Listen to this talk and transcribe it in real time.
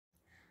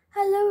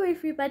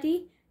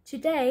everybody.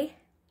 Today,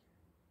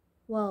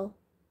 well,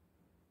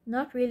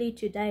 not really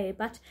today,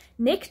 but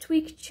next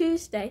week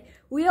Tuesday,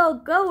 we are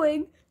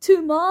going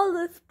to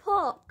Marloth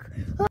Park.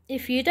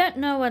 If you don't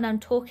know what I'm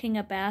talking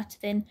about,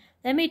 then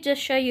let me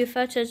just show you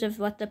photos of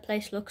what the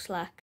place looks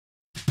like.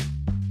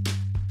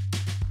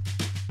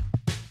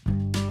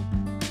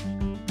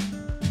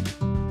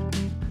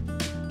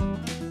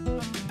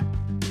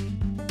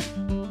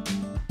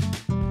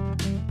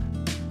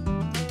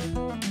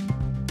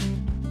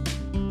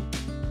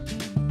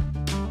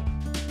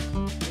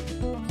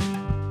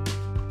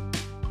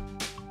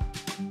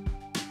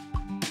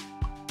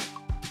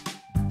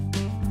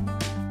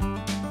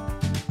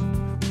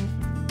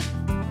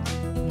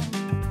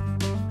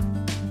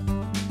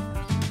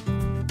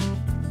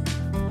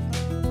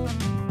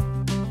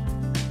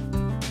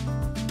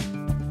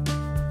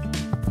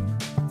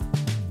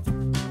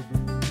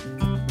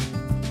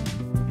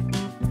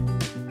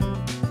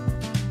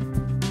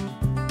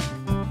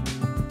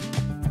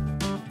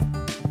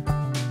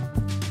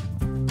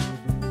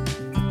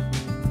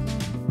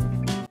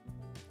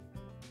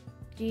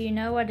 Do you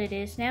know what it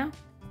is now?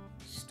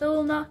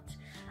 Still not?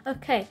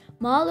 Okay,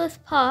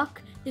 Marloth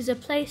Park is a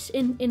place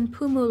in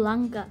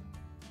Mpumalanga.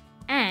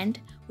 And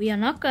we are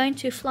not going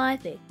to fly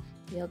there.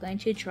 We are going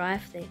to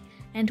drive there.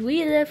 And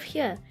we live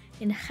here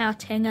in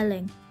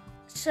Gauteng.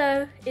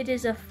 So it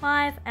is a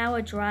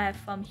 5-hour drive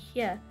from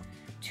here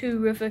to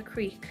River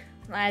Creek,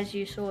 as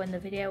you saw in the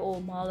video, or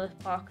Marloth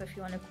Park if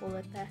you want to call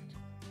it that.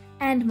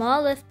 And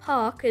Marloth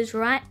Park is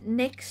right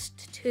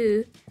next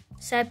to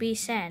Sabi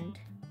Sand.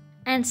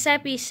 And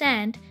Sabi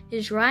Sand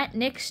is right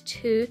next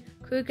to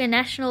Kruger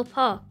National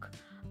Park.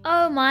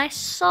 Oh my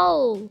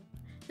soul!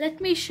 Let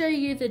me show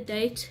you the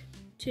date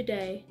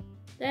today.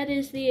 That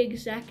is the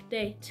exact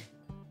date.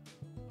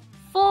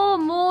 4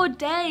 more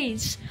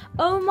days!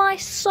 Oh my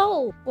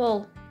soul!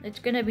 Well, it's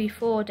gonna be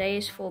 4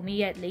 days for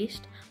me at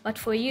least, but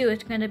for you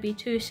it's gonna be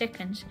 2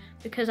 seconds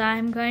because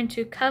I'm going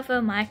to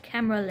cover my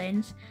camera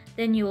lens,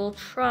 then you will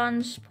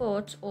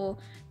transport or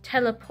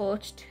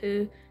teleport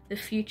to the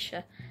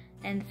future.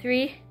 And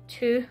 3,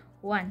 2,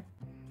 1.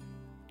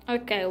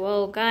 Okay,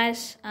 well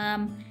guys,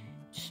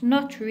 it's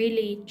not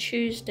really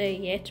Tuesday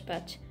yet,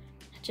 but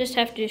I just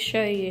have to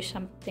show you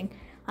something.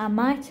 I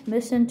might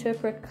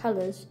misinterpret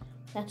colors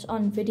that's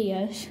on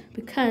videos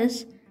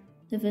because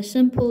of a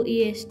simple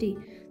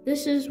ESD.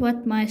 This is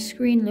what my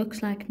screen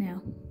looks like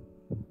now.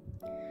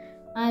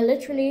 I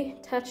literally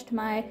touched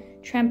my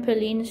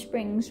trampoline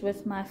springs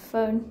with my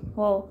phone.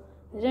 Well,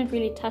 I didn't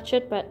really touch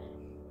it, but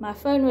my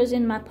phone was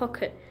in my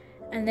pocket.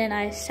 And then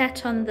I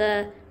sat on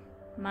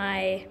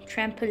my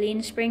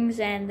trampoline springs,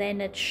 and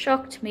then it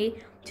shocked me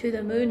to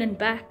the moon and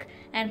back,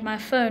 and my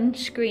phone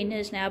screen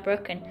is now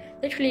broken.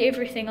 Literally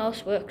everything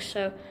else works,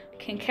 so I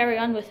can carry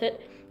on with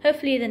it.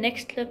 Hopefully the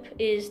next clip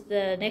is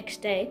the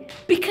next day,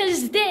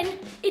 because then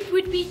it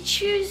would be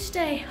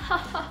Tuesday. Ha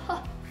ha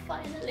ha,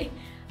 finally.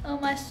 Oh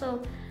my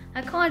soul,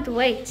 I can't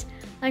wait.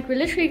 Like, we're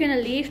literally gonna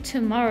leave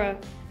tomorrow,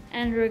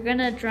 and we're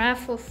gonna drive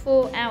for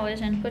 4 hours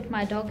and put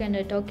my dog in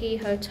a doggy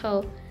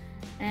hotel,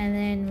 and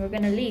then we're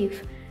gonna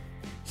leave.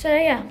 So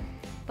yeah,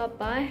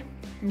 bye-bye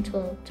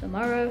until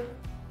tomorrow.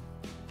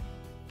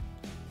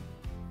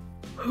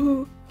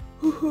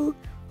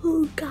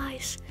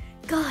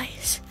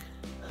 Guys,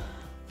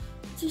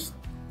 just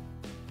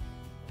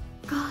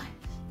guys,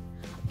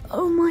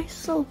 oh my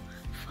soul,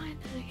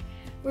 finally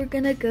we're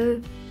gonna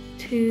go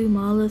to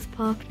Marloth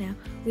Park now.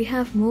 We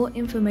have more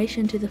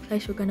information to the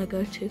place we're gonna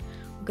go to.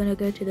 We're gonna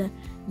go to the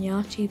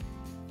Nyati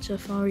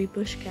Safari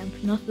Bush Camp,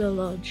 not the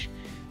lodge,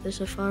 the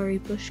Safari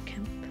Bush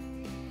Camp.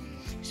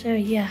 So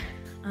yeah,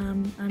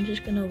 I'm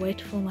just gonna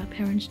wait for my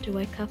parents to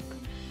wake up.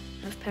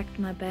 I've packed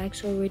my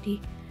bags already,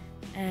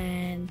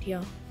 and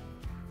yeah.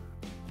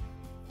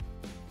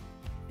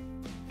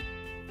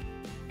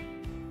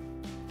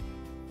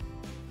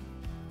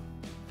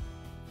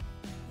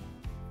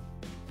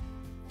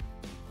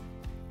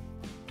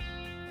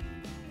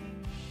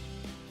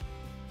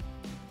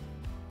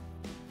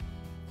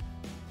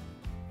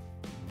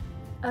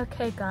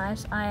 Okay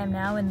guys, I am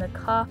now in the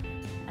car,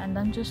 and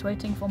I'm just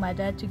waiting for my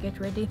dad to get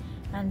ready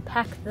and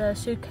pack the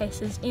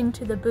suitcases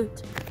into the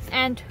boot.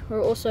 And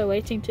we're also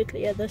waiting to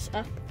clear this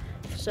up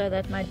so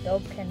that my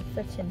dog can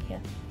fit in here.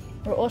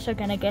 We're also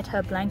gonna get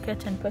her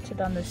blanket and put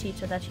it on the seat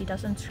so that she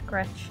doesn't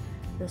scratch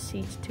the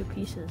seat to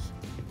pieces.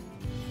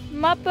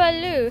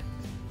 Mapaloo!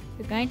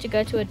 We're going to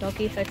go to a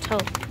doggy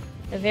hotel,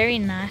 a very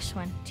nice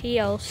one,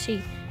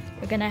 TLC.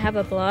 We're gonna have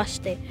a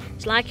blast there.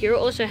 It's like you're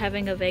also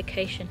having a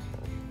vacation,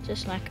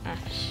 just like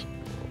us.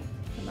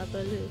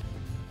 Mapaloo.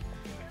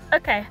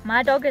 Okay,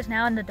 my dog is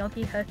now in the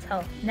doggy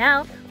hotel.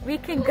 Now we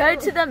can go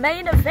to the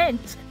main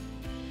event.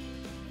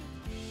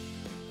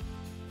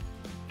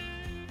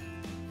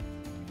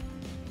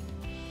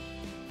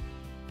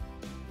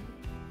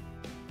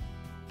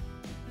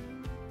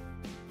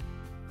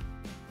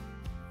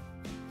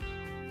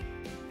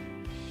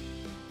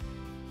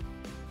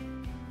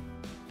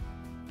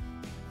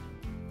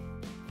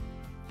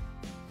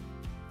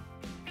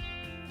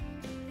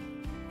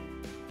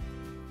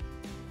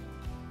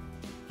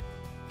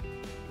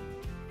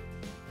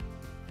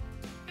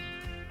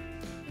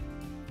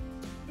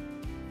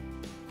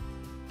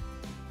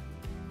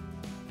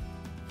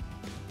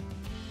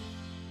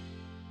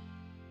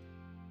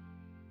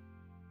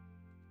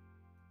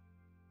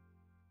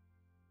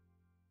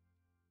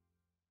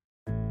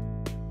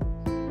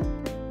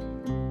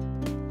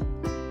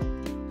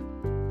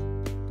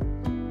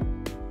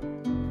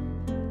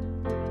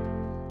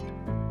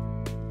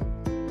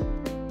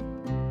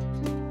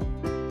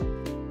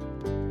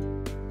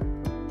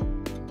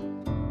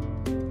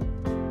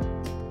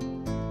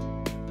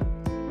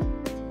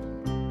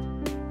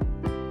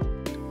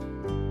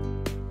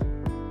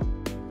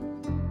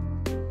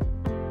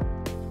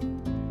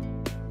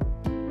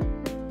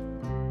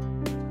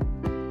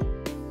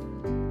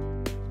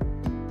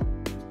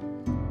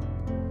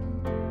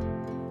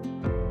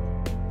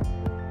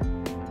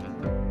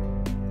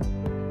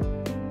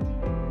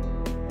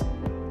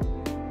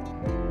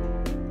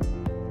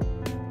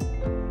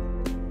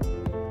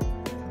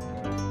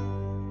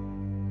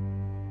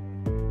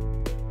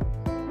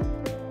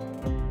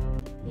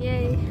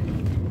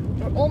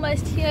 We're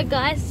almost here,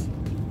 guys.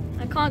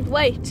 I can't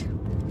wait.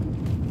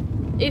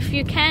 If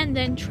you can,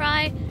 then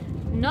try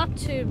not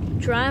to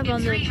drive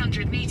on the...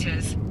 300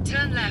 meters,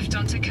 turn left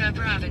onto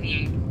Kerber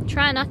Avenue.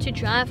 Try not to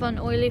drive on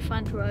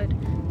Oilifant Road.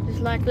 It's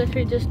like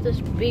literally just this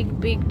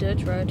big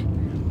dirt road.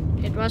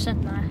 It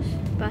wasn't nice,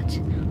 but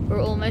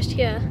we're almost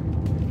here.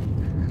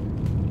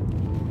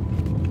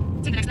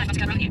 Take the next left onto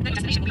Kerber Avenue. The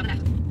destination will be on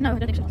the left. No, I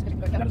don't think so.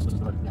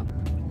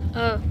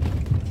 Oh.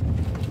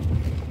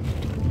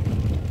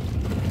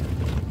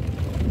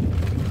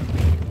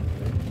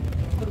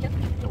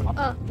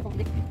 Oh.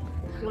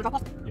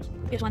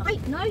 Yes.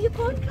 Wait, no, you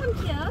can't come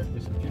here.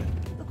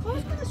 The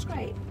car's gonna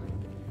scrape.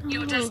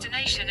 Your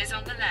destination is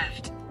on the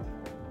left.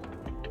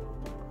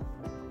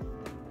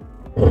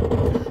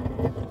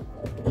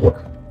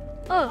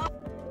 Oh.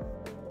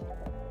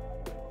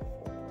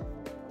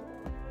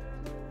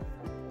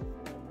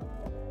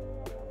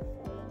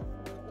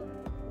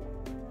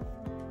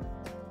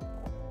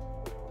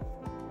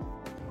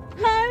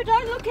 No,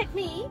 don't look at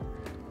me.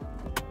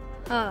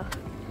 Oh.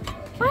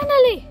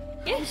 Finally!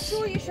 Yes! I'm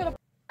sure you should have.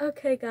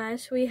 Okay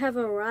guys, we have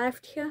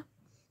arrived here.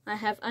 I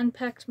have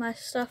unpacked my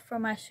stuff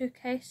from my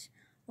suitcase,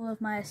 all of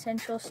my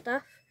essential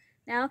stuff.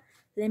 Now,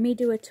 let me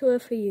do a tour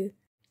for you.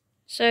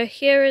 So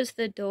here is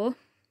the door.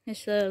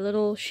 It's a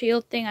little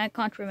shield thing, I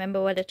can't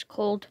remember what it's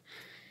called.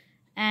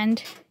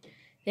 And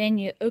then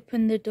you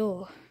open the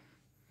door.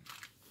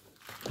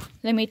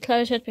 Let me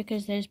close it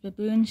because there's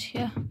baboons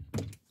here.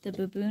 The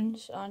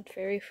baboons aren't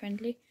very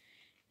friendly.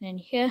 Then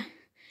here,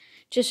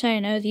 just so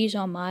you know, these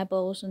are my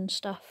bowls and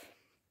stuff.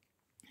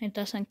 It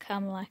doesn't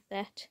come like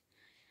that.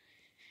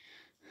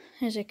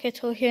 There's a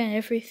kettle here and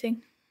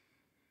everything.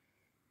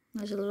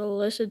 There's a little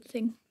lizard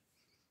thing.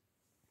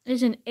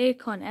 There's an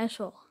aircon as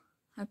well.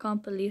 I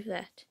can't believe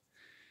that.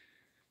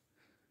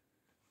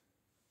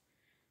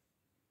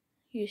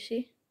 You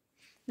see?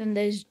 Then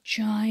there's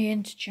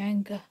giant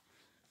Jenga.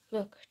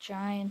 Look,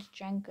 giant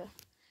Jenga.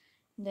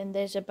 And then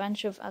there's a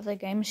bunch of other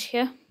games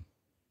here.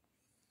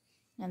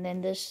 And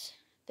then there's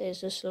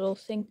this little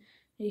thing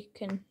you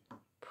can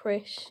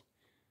press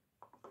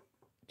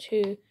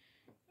to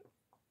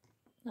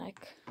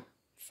like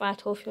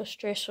fight off your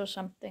stress or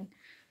something.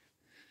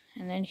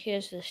 And then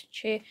here's this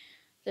chair.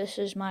 This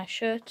is my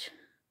shirt.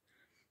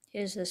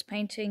 Here's this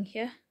painting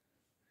here.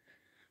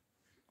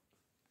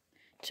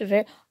 It's a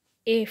very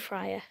air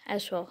fryer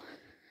as well.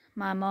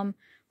 My mom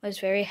was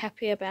very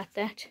happy about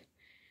that.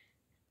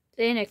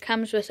 Then it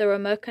comes with a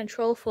remote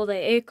control for the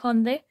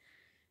aircon there,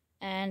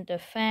 and a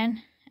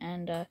fan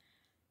and a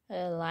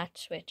light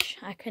switch.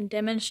 I can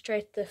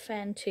demonstrate the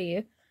fan to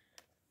you.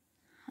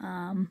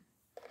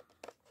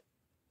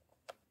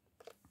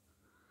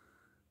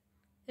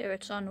 There,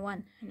 it's on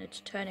one and it's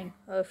turning.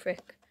 Oh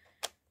frick.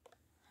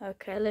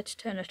 Okay, let's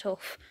turn it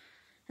off.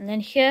 And then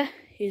here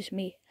is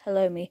me.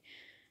 Hello me.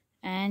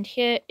 And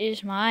here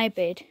is my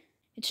bed.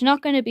 It's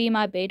not going to be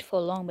my bed for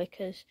long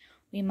because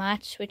we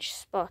might switch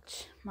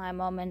spots. My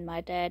mom and my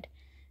dad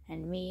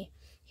and me.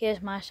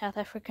 Here's my South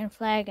African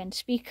flag and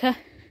speaker.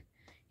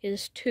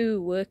 Here's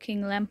 2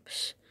 working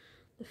lamps.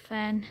 The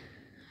fan,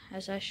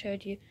 as I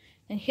showed you.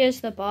 And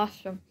here's the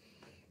bathroom.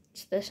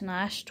 It's this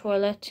nice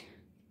toilet,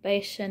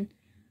 basin,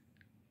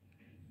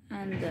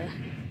 and the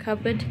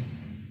cupboard.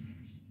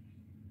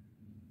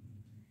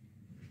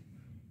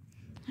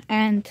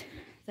 And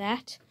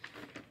that.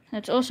 And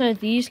it's also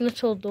these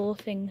little door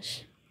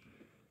things.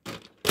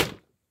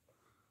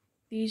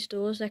 These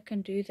doors that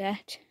can do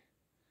that.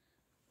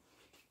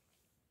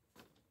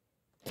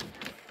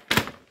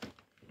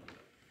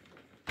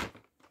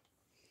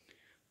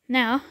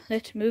 Now,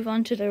 let's move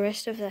on to the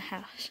rest of the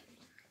house.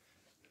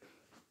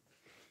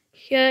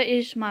 Here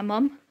is my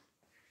mom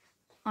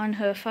on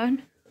her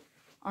phone,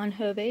 on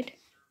her bed,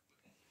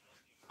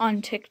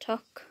 on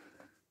TikTok.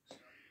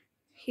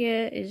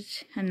 Here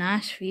is a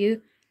nice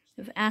view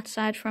of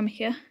outside from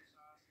here.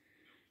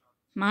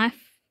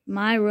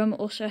 My room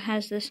also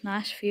has this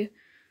nice view,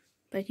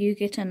 but you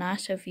get a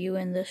nicer view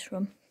in this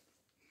room.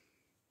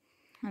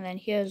 And then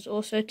here's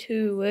also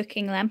 2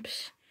 working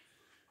lamps,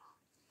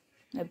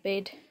 a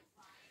bed,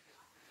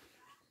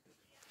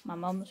 my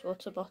mom's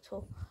water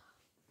bottle,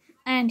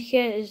 and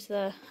here is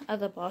the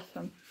other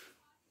bathroom,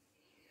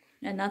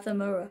 another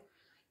mirror.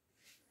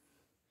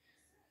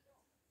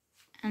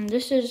 And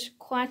this is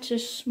quite a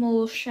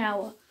small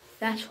shower.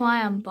 That's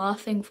why I'm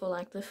bathing for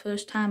like the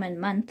first time in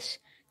months,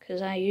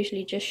 because I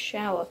usually just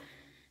shower.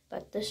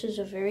 But this is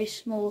a very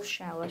small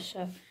shower,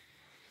 so...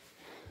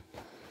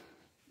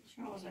 The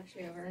shower's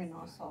actually a very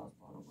nice size,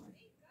 by the way.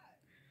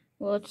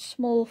 Well, it's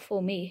small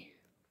for me.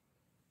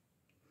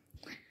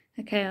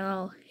 Okay,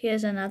 well,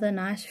 here's another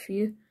nice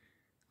view.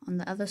 On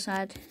the other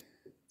side,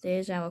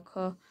 there's our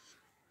car.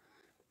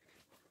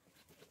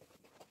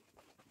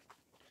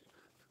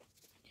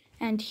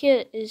 And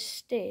here is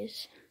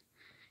stairs.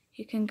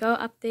 You can go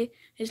up there.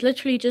 It's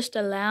literally just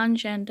a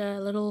lounge and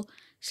a little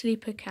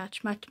sleeper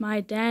couch. But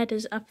my dad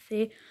is up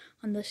there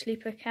on the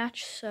sleeper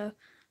couch, so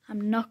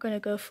I'm not going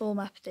to go film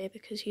up there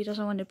because he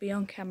doesn't want to be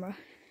on camera.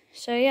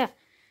 So yeah,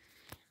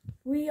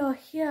 we are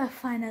here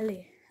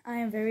finally. I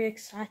am very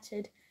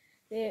excited.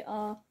 there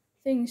are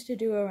things to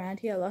do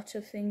around here, lots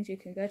of things. You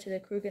can go to the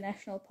Kruger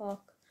National Park,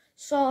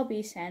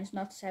 Sabi Sands,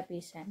 not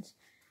Sabi Sands.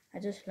 I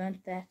just learned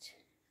that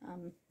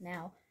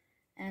now.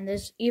 And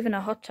there's even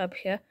a hot tub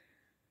here.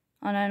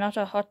 Oh no, not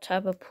a hot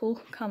tub, a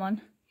pool. Come on,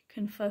 you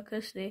can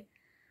focus there.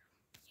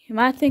 You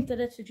might think that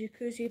it's a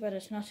jacuzzi, but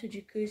it's not a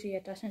jacuzzi.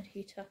 It doesn't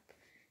heat up.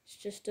 It's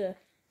just a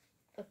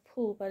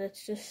pool, but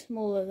it's just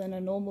smaller than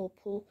a normal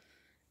pool.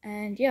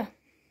 And yeah,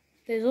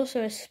 there's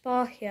also a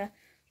spa here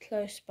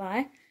close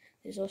by.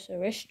 There's also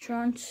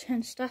restaurants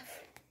and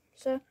stuff.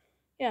 So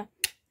yeah,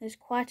 there's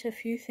quite a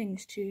few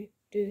things to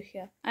do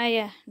here. Ah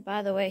yeah,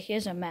 by the way,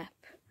 here's a map.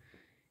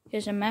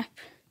 Here's a map.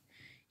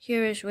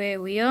 Here is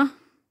where we are,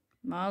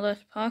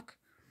 Marloth Park.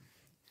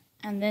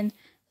 And then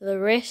the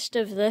rest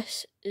of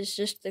this is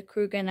just the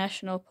Kruger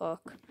National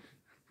Park.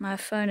 My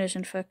phone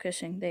isn't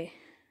focusing there.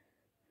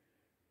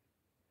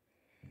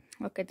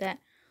 Look at that.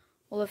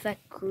 All of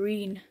that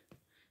green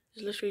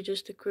is literally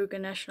just the Kruger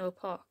National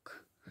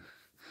Park.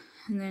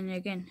 And then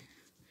again,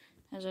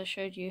 as I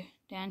showed you,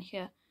 down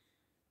here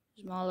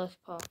is Marloth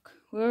Park.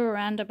 We're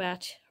around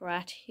about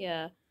right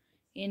here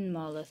in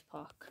Marloth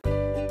Park.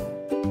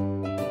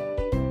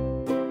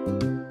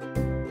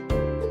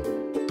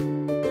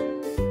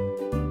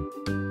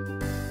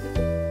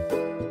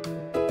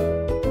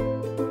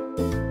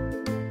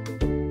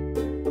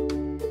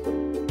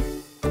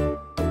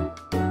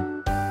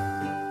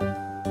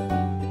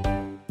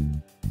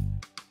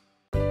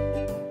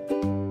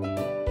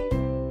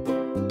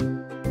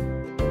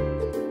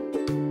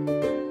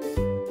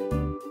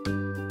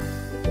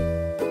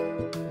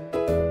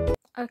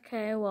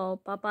 Okay,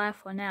 well, bye-bye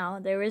for now.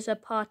 There is a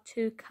part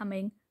 2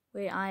 coming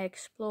where I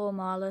explore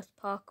Marloth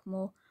Park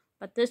more,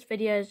 but this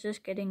video is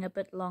just getting a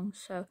bit long,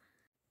 so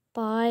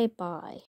bye-bye.